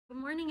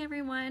morning,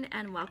 everyone,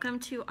 and welcome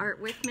to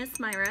Art with Miss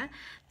Myra.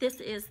 This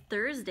is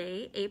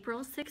Thursday,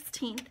 April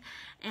 16th,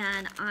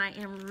 and I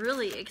am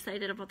really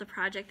excited about the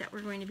project that we're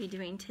going to be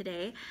doing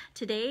today.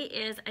 Today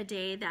is a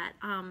day that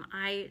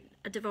I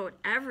devote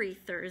every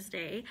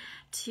Thursday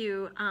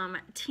to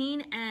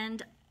Teen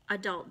and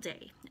Adult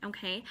Day,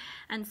 okay?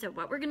 And so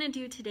what we're going to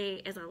do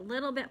today is a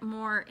little bit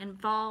more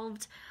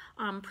involved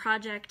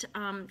project.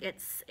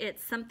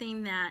 It's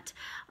something that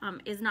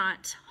is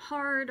not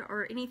hard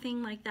or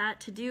anything like that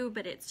to do,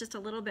 but it's just a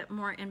little bit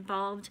more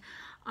involved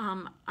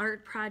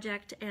art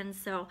project. And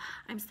so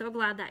I'm so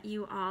glad that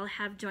you all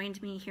have joined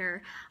me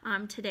here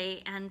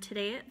today. And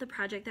today the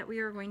project that we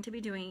are going to be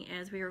doing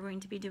is we are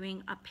going to be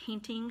doing a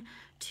painting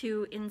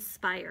to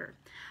inspire.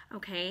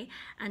 Okay,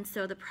 and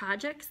so the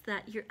projects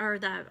that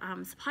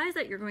supplies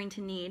that you're going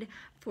to need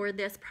for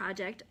this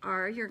project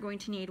are you're going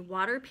to need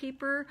water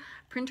paper,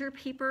 printer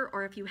paper,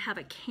 or if you have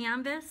a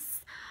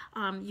canvas,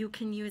 you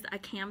can use a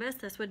canvas.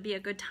 This would be a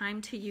good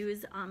time to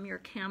use your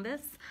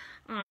canvas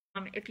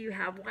if you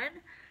have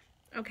one.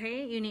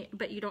 Okay,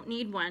 but you don't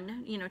need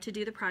one, to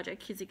do the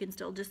project, because you can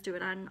still just do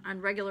it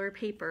on regular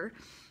paper.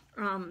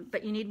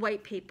 But you need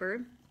white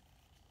paper.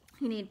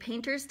 You need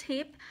painter's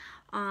tape,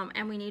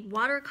 and we need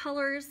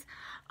watercolors.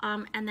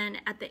 And then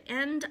at the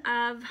end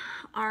of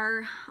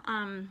our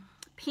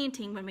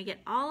painting, when we get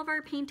all of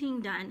our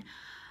painting done,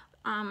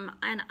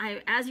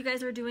 as you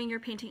guys are doing your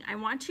painting, I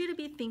want you to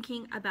be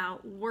thinking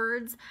about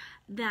words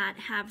that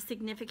have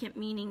significant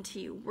meaning to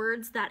you,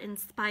 words that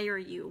inspire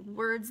you,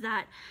 words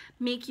that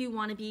make you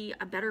want to be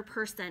a better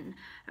person.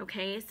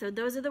 Okay, so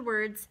those are the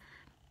words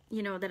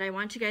that I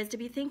want you guys to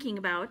be thinking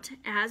about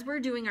as we're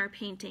doing our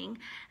painting,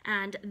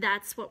 and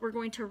that's what we're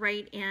going to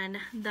write in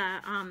the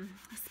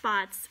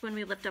spots when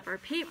we lift up our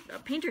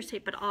painter's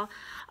tape. But I'm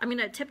going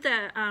to tip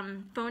the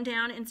phone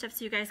down and stuff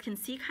so you guys can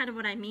see kind of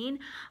what I mean.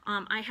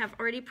 I have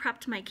already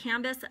prepped my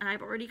canvas, and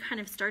I've already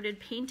kind of started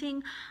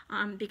painting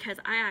because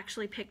I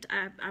actually picked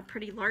a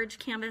pretty large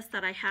canvas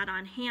that I had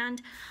on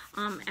hand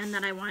and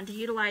that I wanted to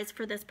utilize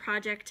for this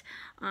project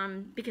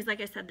because, like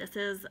I said, this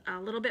is a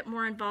little bit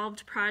more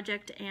involved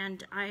project,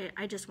 and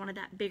I just wanted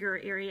that bigger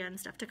area and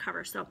stuff to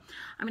cover. So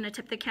I'm going to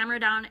tip the camera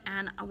down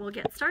and we'll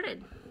get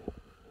started.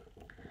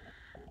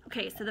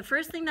 Okay, so the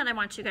first thing that I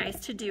want you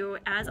guys to do,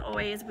 as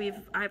always,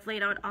 I've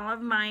laid out all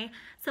of my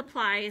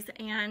supplies,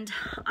 and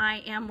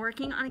I am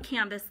working on a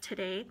canvas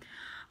today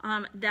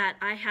that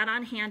I had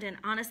on hand, and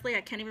honestly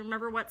I can't even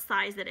remember what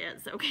size it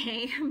is,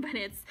 okay? But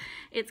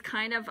it's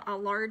kind of a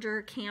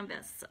larger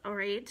canvas. All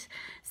right,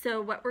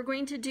 so what we're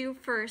going to do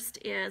first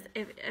is,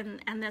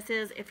 and this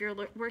is if you're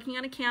working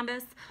on a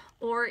canvas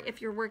or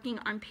if you're working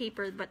on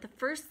paper, but the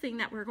first thing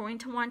that we're going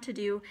to want to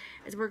do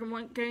is we're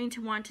going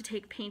to want to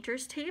take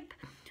painter's tape,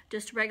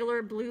 just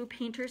regular blue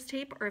painter's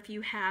tape, or if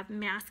you have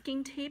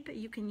masking tape,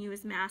 you can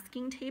use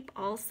masking tape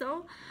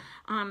also,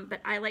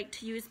 but I like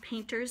to use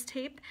painter's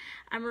tape.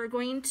 And we're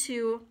going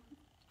to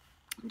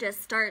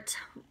just start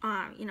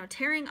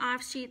tearing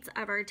off sheets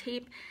of our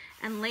tape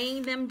and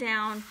laying them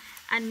down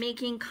and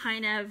making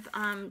kind of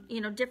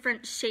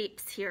different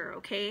shapes here.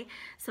 Okay,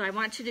 so I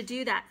want you to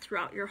do that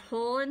throughout your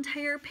whole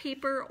entire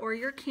paper or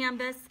your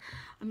canvas.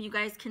 You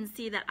guys can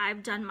see that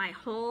I've done my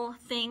whole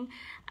thing,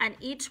 and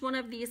each one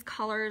of these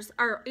colors,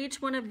 or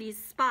each one of these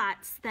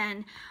spots,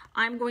 then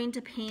I'm going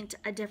to paint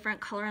a different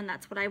color, and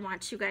that's what I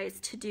want you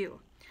guys to do.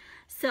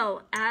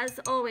 So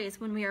as always,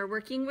 when we are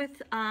working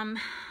with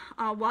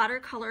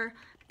watercolor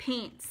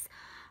paints,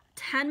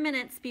 10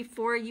 minutes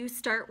before you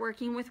start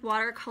working with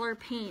watercolor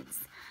paints,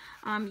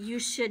 you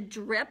should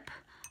drip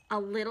a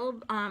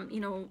little,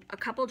 a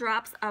couple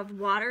drops of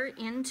water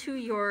into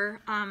your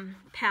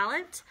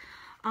palette,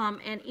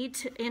 and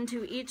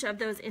into each of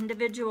those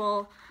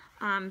individual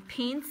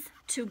paints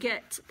to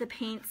get the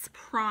paints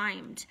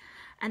primed,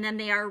 and then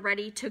they are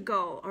ready to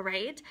go. All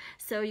right,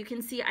 so you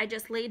can see I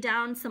just laid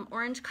down some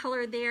orange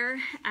color there,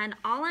 and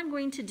all I'm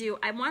going to do,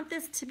 I want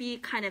this to be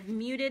kind of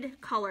muted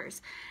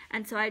colors,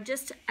 and so I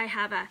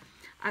have a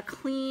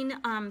clean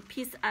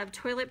piece of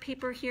toilet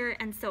paper here,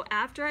 and so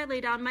after I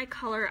lay down my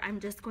color, I'm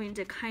just going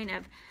to kind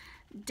of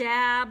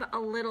dab a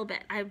little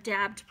bit. I've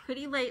dabbed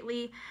pretty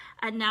lightly,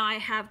 and now I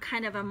have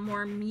kind of a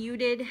more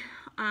muted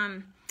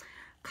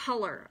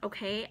color.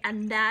 Okay,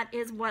 and that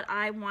is what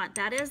I want.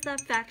 That is the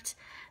effect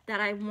that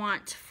I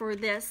want for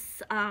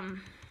this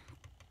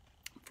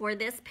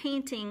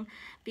painting,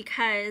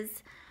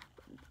 because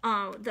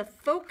the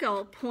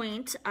focal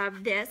point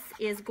of this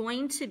is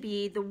going to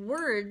be the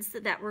words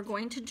that we're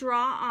going to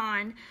draw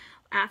on.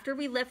 After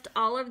we lift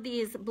all of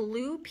these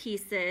blue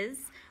pieces,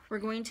 we're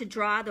going to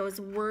draw those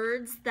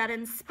words that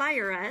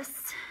inspire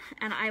us,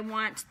 and I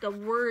want the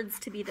words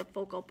to be the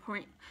focal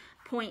point,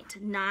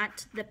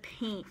 not the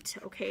paint.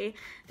 Okay,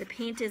 the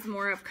paint is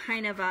more of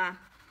kind of a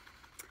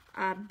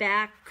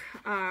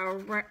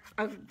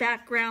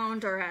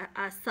background or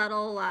a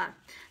subtle,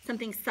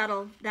 something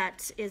subtle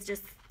that is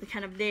just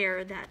kind of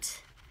there.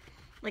 That,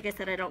 like I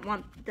said, I don't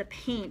want the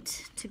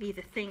paint to be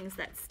the things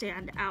that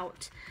stand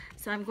out.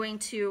 So I'm going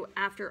to,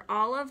 after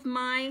all of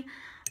my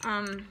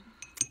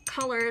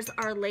colors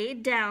are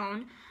laid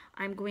down,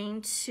 I'm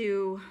going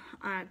to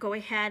go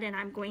ahead and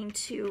I'm going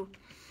to,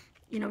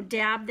 you know,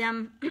 dab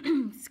them,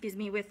 excuse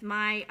me, with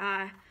my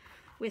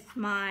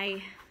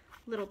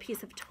little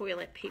piece of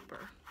toilet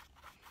paper,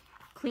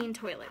 clean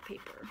toilet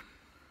paper.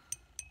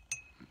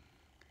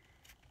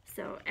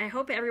 So I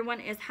hope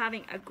everyone is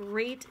having a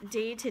great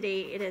day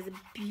today. It is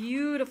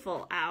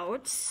beautiful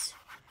out.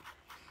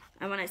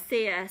 I want to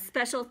say a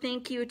special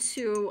thank you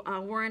to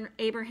Warren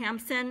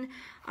Abrahamson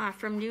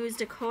from News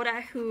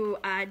Dakota, who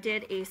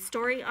did a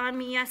story on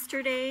me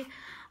yesterday,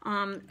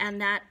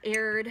 and that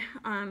aired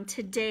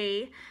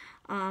today.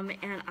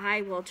 And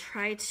I will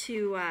try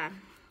to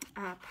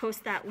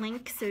post that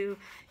link so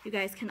you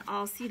guys can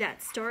all see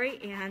that story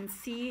and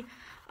see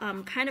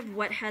kind of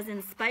what has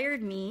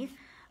inspired me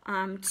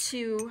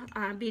to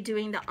be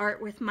doing the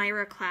Art with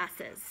Myra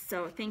classes.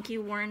 So thank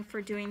you, Warren,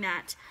 for doing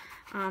that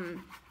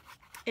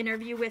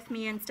interview with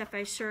me and stuff.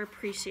 I sure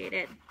appreciate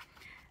it.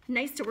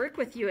 Nice to work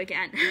with you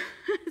again.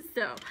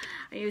 So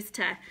I used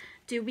to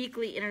do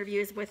weekly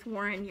interviews with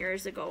Warren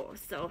years ago,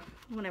 so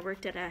when I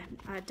worked at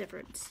a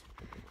different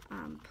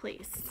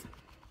place.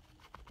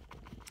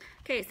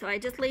 Okay, so I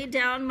just laid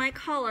down my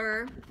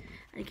color.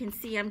 You can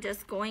see I'm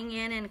just going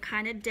in and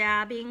kind of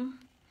dabbing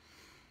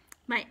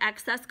my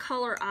excess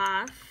color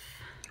off,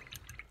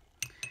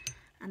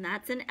 and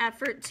that's an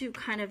effort to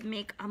kind of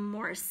make a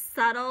more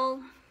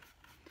subtle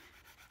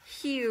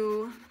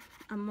hue,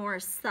 a more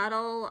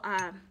subtle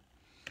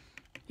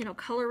you know,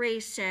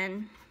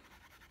 coloration.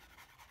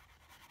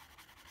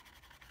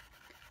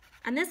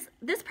 And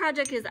this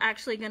project is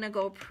actually going to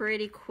go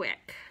pretty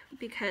quick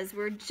because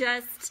we're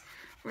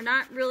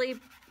not really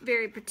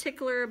very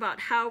particular about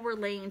how we're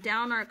laying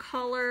down our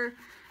color.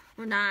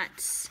 We're not,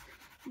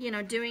 you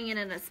know, doing it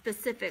in a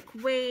specific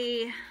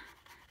way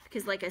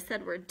because, like I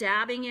said, we're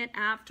dabbing it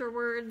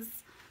afterwards.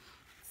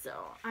 So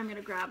I'm going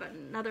to grab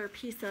another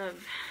piece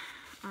of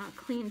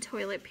clean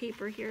toilet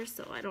paper here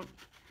so I'm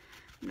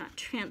not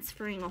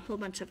transferring a whole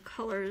bunch of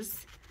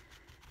colors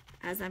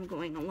as I'm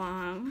going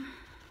along.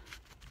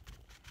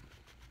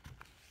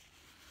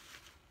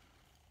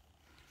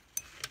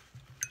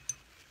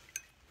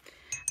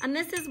 And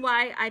this is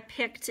why I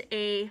picked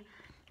a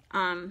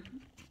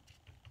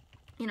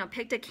you know,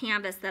 picked a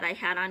canvas that I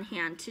had on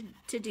hand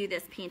to do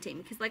this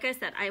painting, because like I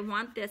said, I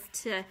want this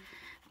to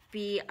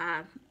be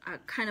a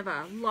kind of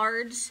a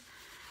large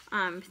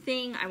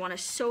thing. I want to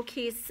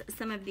showcase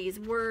some of these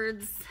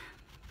words,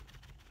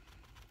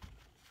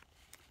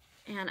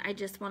 and I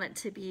just want it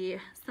to be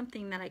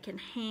something that I can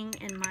hang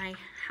in my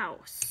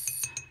house.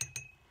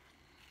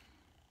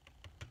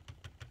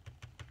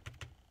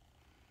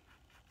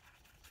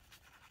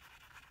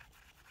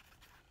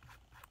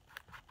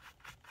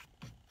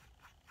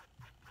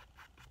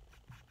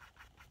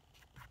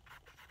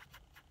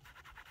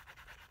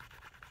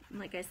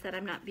 Like I said,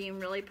 I'm not being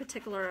really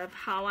particular of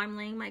how I'm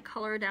laying my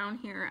color down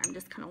here. I'm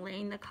just kind of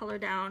laying the color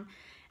down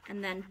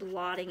and then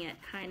blotting it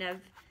kind of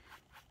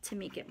to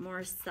make it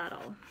more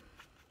subtle.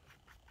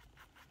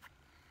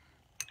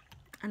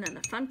 And then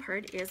the fun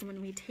part is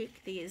when we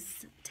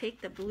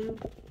take the blue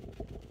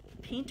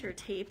painter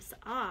tapes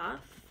off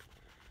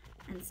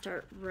and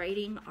start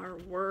writing our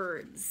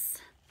words.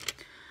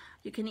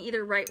 You can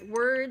either write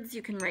words,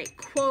 you can write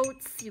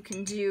quotes, you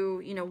can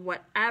do, you know,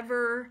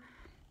 whatever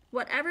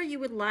you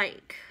would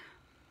like.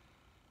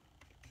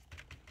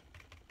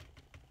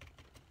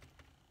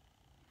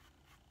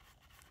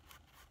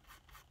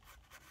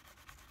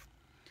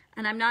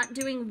 And I'm not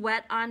doing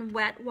wet on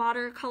wet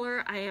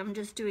watercolor. I am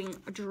just doing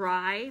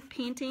dry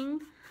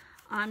painting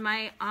on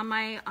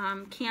my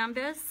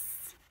canvas.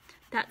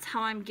 That's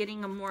how I'm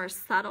getting a more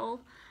subtle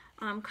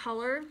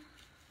color.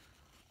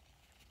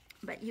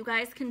 But you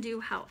guys can do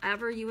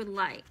however you would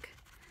like.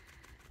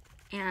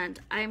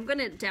 And I'm going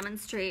to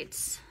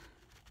demonstrate,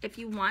 if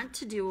you want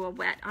to do a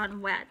wet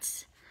on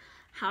wet,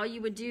 how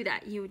you would do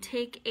that. You would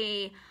take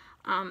a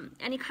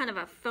any kind of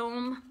a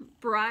foam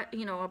brush,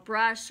 you know, a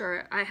brush,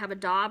 or I have a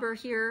dauber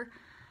here,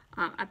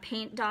 a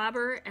paint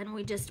dauber, and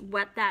we just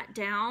wet that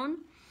down.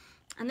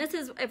 And this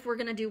is if we're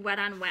gonna do wet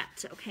on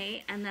wet,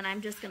 okay? And then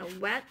I'm just gonna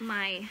wet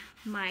my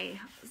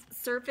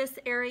surface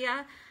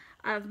area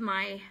of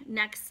my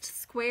next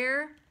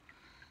square,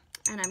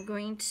 and I'm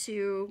going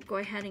to go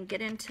ahead and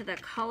get into the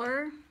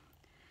color,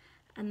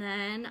 and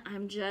then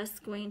I'm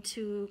just going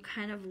to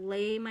kind of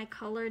lay my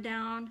color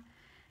down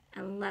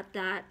and let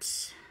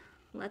that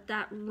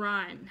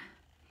run.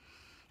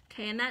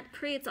 Okay, and that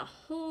creates a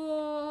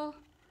whole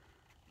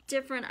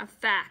different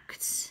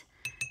effect.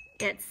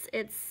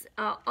 It's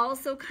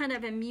also kind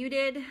of a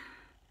muted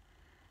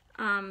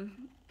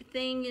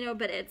thing, you know,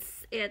 but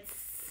it's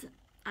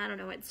I don't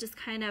know, it's just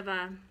kind of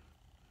a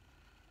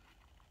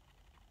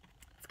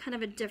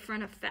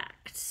different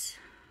effect.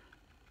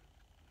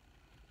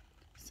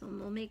 So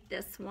we'll make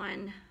this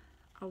one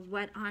a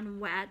wet on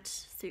wet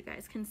so you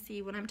guys can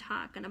see what I'm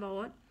talking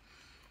about.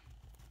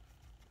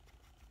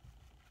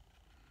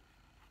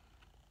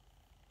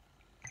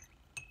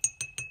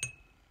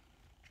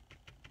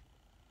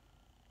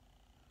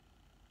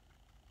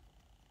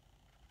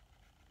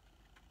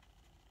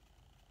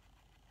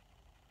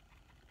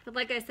 But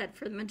like I said,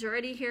 for the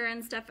majority here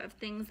and stuff of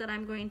things that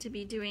I'm going to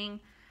be doing,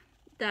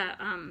 the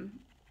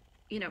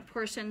you know,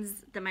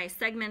 portions, my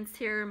segments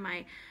here,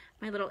 my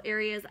little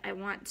areas, I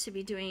want to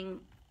be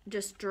doing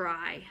just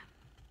dry.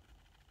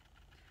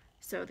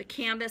 So the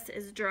canvas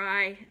is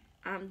dry.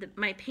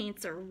 My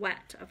paints are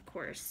wet, of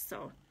course.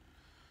 So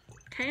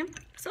okay,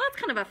 so that's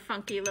kind of a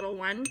funky little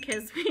one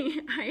because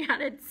I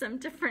added some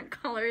different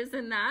colors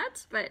in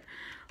that, but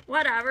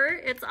whatever,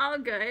 it's all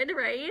good,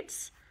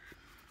 right?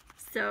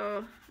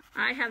 So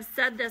I have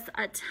said this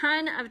a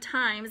ton of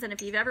times, and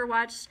if you've ever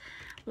watched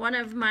one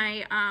of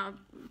my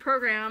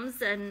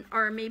programs,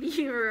 or maybe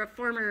you were a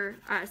former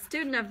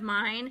student of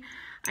mine,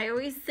 I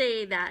always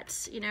say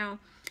that, you know,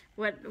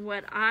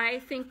 what I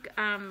think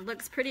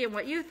looks pretty and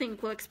what you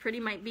think looks pretty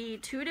might be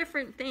two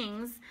different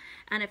things.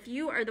 And if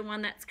you are the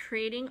one that's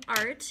creating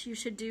art, you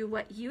should do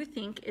what you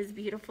think is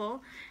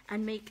beautiful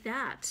and make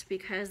that,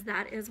 because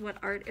that is what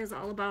art is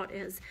all about,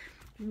 is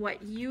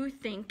what you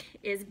think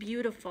is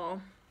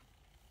beautiful.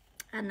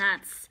 And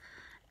that's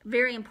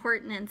very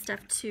important and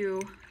stuff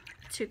to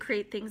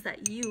create things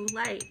that you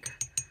like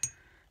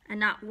and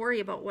not worry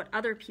about what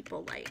other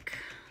people like.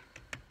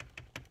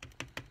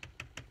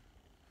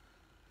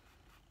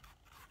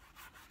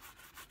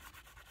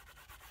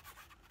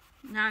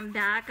 Now I'm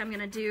back. I'm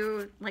gonna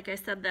do, like I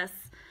said, this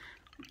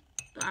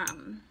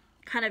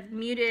kind of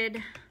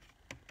muted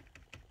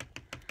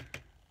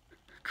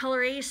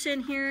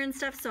coloration here and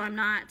stuff, so I'm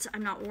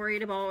not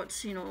worried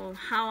about, you know,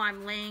 how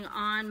I'm laying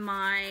on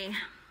my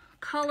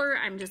color.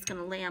 I'm just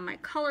gonna lay on my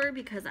color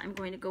because I'm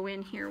going to go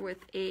in here with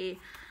a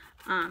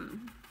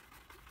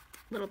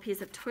little piece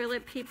of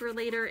toilet paper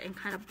later and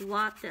kind of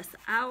blot this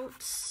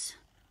out.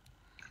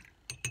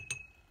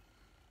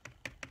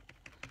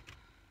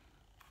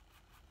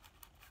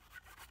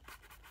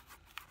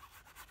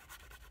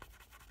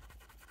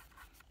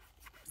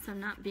 So I'm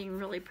not being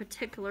really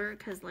particular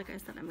because, like I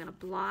said, I'm gonna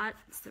blot,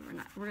 so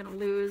we're gonna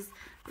lose.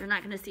 You're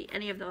not gonna see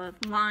any of the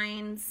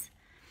lines.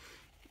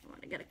 I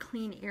want to get a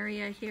clean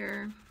area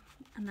here,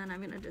 and then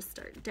I'm gonna just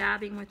start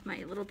dabbing with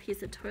my little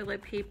piece of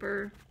toilet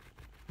paper.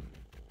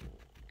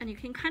 And you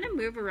can kind of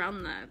move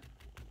around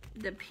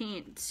the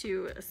paint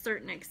to a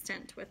certain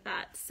extent with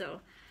that.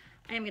 So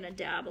I am gonna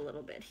dab a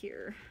little bit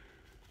here.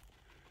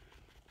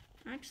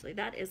 Actually,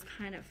 that is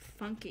kind of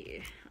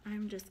funky.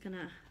 I'm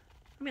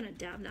gonna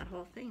dab that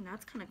whole thing.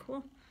 That's kind of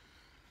cool.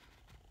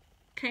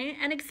 Okay,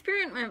 and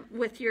experiment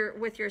with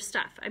your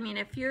stuff. I mean,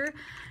 if you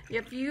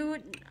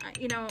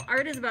know,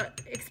 art is about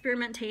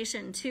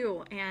experimentation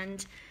too,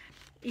 and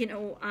you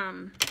know,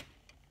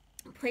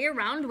 play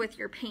around with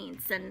your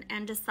paints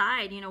and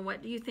decide, you know,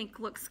 what do you think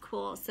looks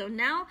cool. So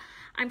now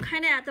I'm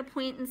kind of at the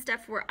point and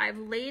stuff where I've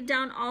laid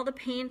down all the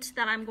paint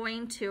that I'm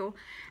going to,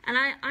 and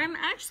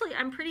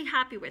I'm pretty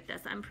happy with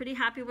this. I'm pretty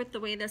happy with the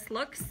way this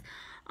looks.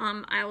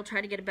 I will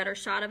try to get a better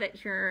shot of it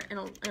here in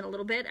a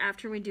little bit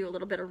after we do a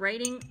little bit of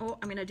writing. Oh,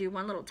 I'm gonna do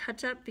one little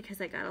touch up because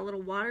I got a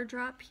little water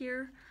drop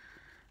here.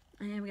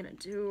 I'm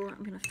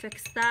gonna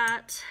fix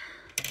that.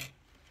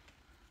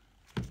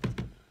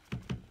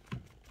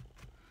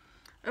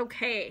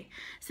 Okay,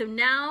 so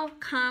now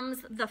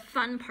comes the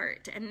fun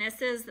part, and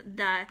this is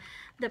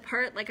the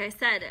part, like I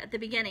said at the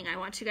beginning, I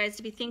want you guys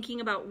to be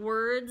thinking about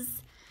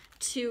words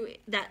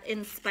that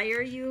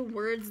inspire you,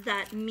 words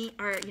that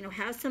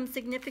have some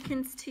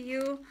significance to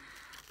you,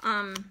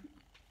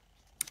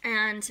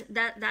 and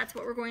that's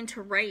what we're going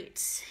to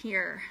write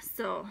here.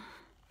 So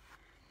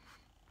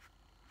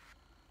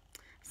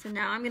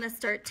now I'm going to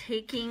start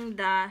taking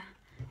the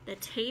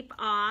tape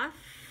off.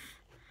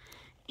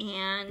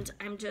 And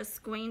I'm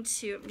going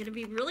to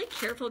be really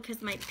careful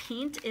because my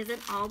paint isn't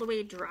all the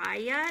way dry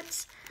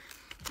yet.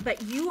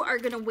 But you are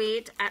going to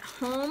wait at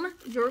home.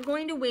 You're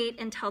going to wait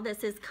until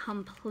this is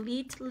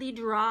completely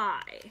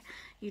dry.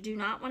 You do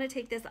not want to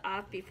take this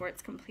off before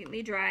it's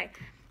completely dry.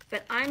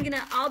 But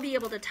I'll be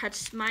able to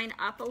touch mine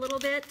up a little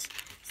bit.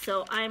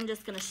 So I'm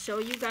just going to show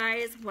you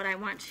guys what I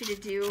want you to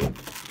do,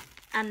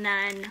 and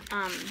then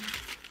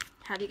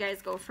have you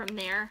guys go from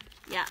there.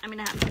 Yeah, I'm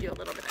gonna have to do a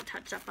little bit of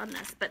touch up on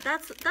this, but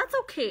that's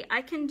okay.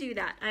 I can do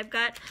that. I've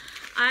got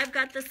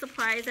the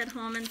supplies at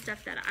home and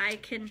stuff that I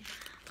can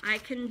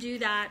do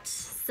that.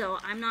 So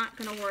I'm not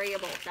gonna worry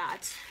about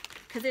that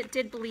because it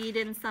did bleed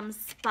in some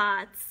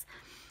spots.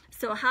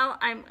 So how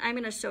I'm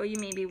gonna show you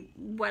maybe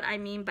what I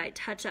mean by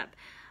touch up.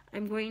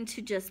 I'm going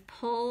to just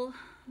pull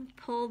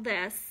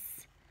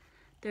this.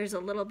 There's a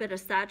little bit of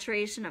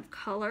saturation of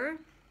color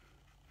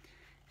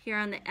here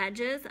on the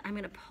edges. I'm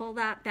gonna pull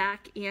that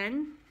back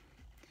in.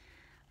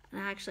 And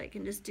actually I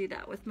can just do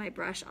that with my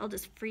brush. I'll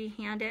just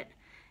freehand it.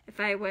 If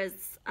I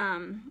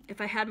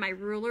had my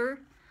ruler,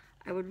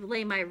 I would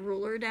lay my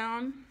ruler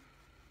down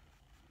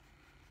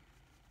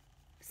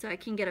so I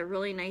can get a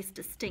really nice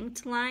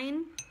distinct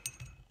line.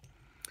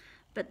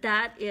 But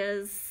that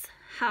is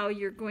how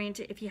you're going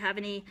to, if you have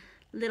any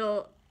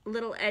little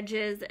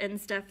edges and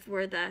stuff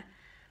where the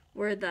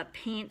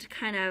paint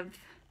kind of,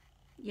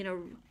 you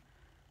know,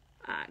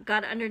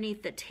 got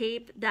underneath the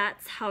tape,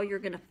 that's how you're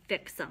gonna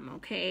fix them,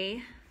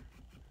 okay?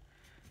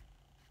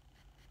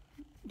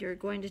 you're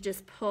going to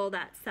just pull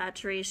that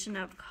saturation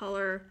of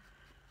color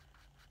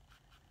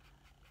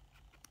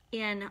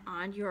in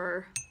on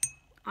your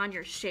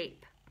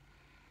shape.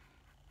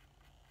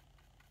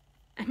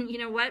 And you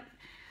know what?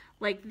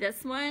 Like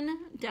this one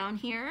down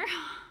here,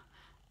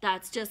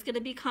 that's just going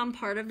to become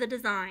part of the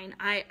design.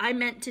 I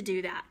meant to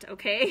do that,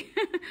 okay?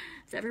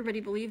 Does everybody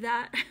believe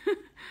that?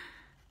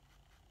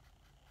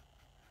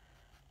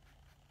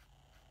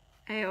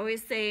 I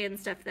always say and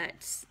stuff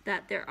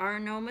that there are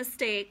no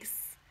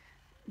mistakes.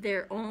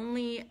 They're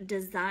only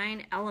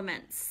design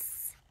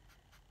elements,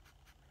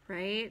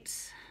 right?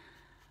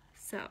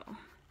 So,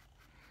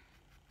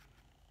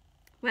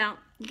 well,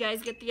 you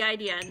guys get the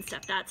idea and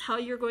stuff. That's how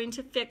you're going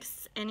to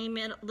fix any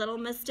little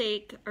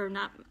mistake, or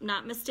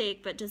not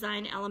mistake, but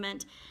design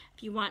element.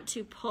 If you want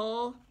to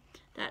pull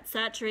that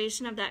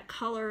saturation of that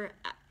color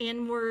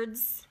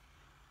inwards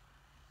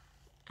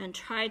and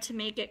try to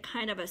make it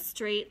kind of a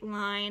straight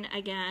line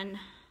again,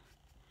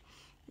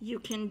 you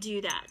can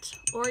do that.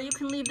 Or you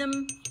can leave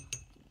them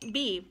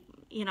be,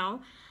 you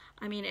know.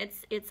 I mean,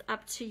 it's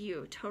up to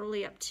you,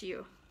 totally up to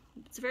you.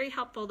 It's very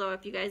helpful though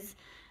if you guys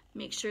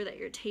make sure that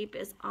your tape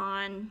is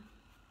on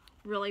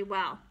really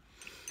well.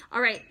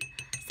 All right,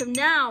 so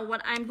now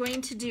what I'm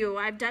going to do,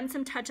 I've done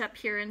some touch up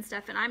here and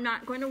stuff, and I'm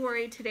not going to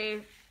worry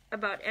today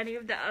about any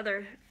of the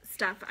other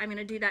stuff. I'm going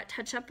to do that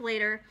touch up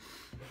later.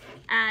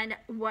 And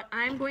what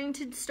I'm going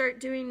to start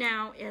doing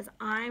now is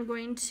I'm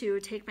going to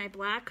take my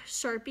black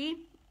Sharpie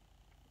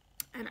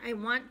and I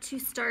want to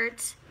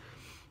start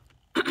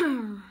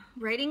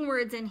writing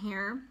words in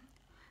here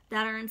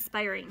that are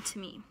inspiring to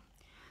me.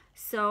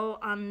 So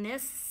on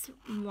this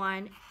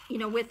one, you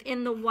know,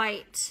 within the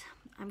white,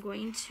 I'm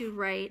going to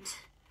write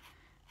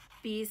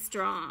be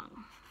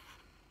strong.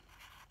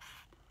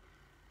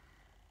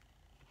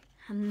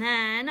 And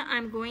then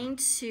I'm going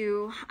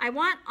to, I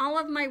want all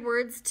of my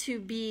words to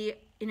be,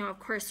 you know, of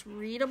course,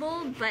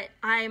 readable, but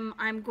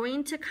I'm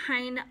going to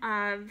kind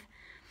of,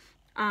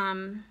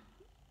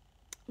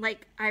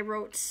 like I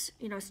wrote,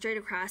 you know, straight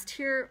across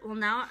here. Well,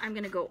 now I'm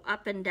going to go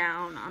up and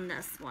down on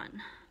this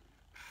one.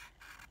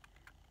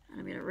 And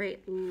I'm going to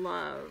write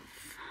love.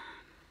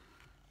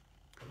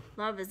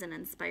 Love is an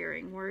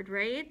inspiring word,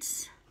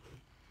 right?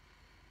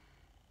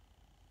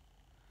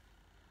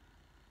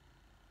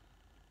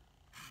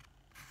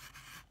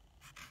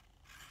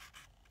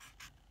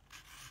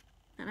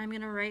 And I'm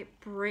going to write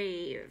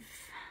brave.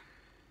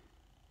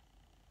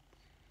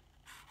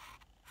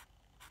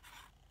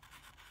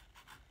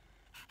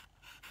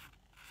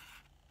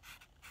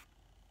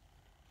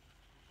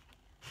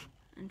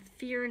 And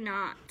fear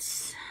not.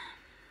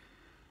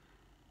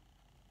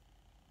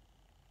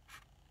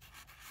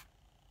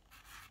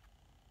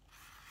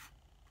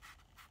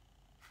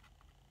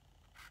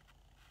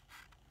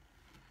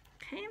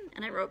 Okay,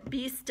 and I wrote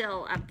be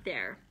still up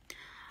there.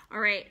 All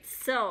right,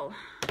 so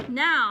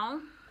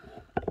now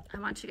I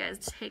want you guys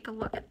to take a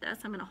look at this.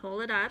 I'm going to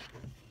hold it up.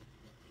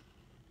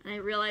 And I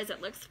realize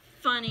it looks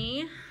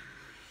funny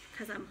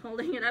because I'm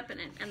holding it up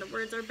and the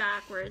words are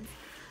backwards.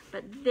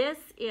 But this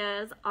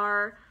is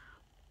our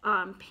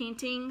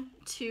painting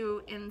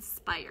to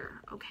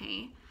inspire,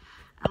 okay?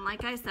 And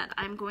like I said,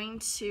 I'm going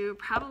to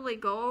probably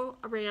go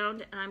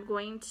around and I'm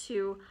going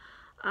to,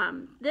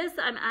 this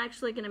I'm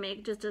actually going to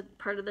make just a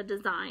part of the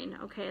design,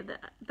 okay?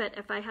 But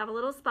if I have a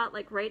little spot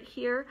like right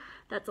here,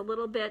 that's a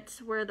little bit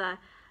where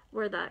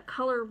the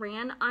color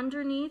ran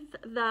underneath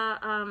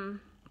the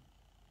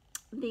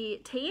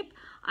tape,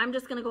 I'm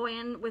just gonna go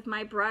in with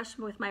my brush,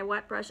 with my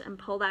wet brush, and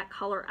pull that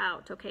color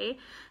out, okay?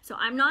 So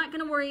I'm not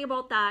gonna worry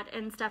about that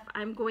and stuff.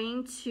 I'm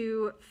going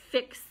to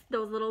fix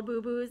those little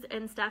boo-boos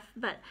and stuff,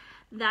 but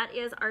that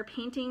is our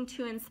painting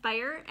to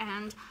inspire,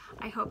 and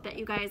I hope that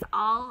you guys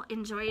all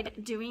enjoyed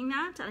doing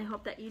that, and I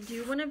hope that you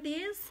do one of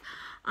these.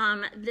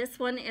 This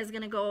one is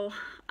gonna go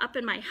up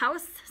in my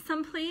house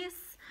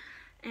someplace,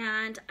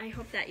 and I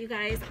hope that you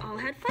guys all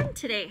had fun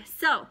today.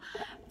 So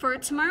for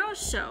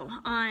tomorrow's show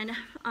on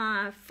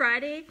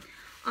Friday,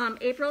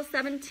 April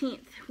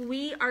 17th,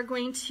 we are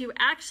going to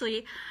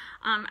actually,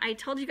 I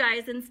told you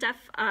guys and stuff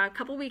a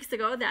couple weeks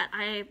ago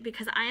that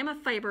because I am a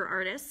fiber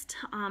artist,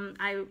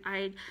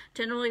 I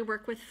generally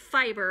work with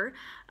fiber,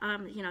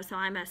 you know, so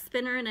I'm a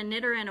spinner and a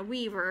knitter and a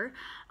weaver,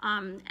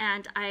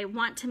 and I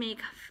want to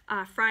make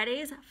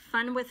Fridays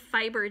Fun with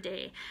Fiber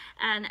Day.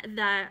 And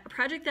the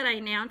project that I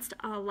announced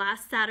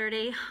last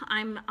Saturday,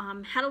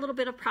 had a little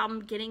bit of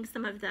problem getting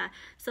some of the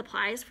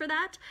supplies for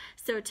that.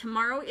 So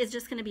tomorrow is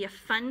just going to be a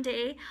fun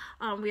day.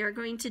 We are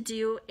going to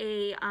do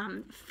a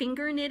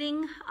finger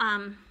knitting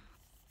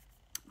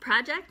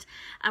project,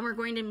 and we're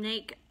going to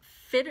make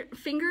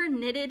finger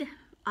knitted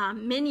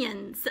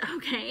minions,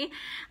 okay?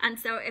 And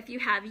so if you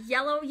have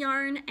yellow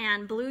yarn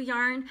and blue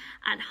yarn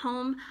at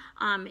home,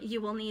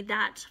 you will need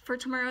that for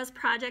tomorrow's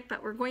project,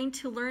 but we're going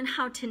to learn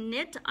how to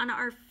knit on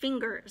our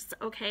fingers,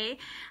 okay?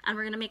 And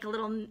we're gonna make a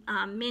little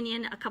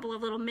minion, a couple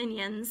of little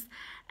minions,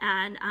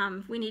 and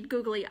we need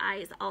googly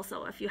eyes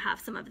also if you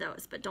have some of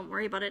those, but don't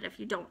worry about it if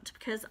you don't,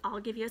 because I'll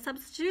give you a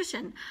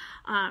substitution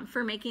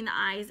for making the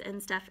eyes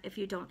and stuff if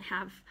you don't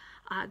have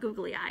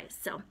googly eyes.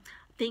 So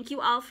thank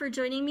you all for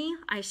joining me.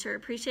 I sure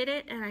appreciate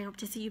it, and I hope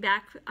to see you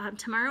back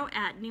tomorrow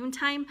at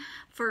noontime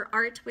for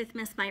Art with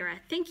Miss Myra.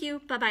 Thank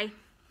you. Bye-bye.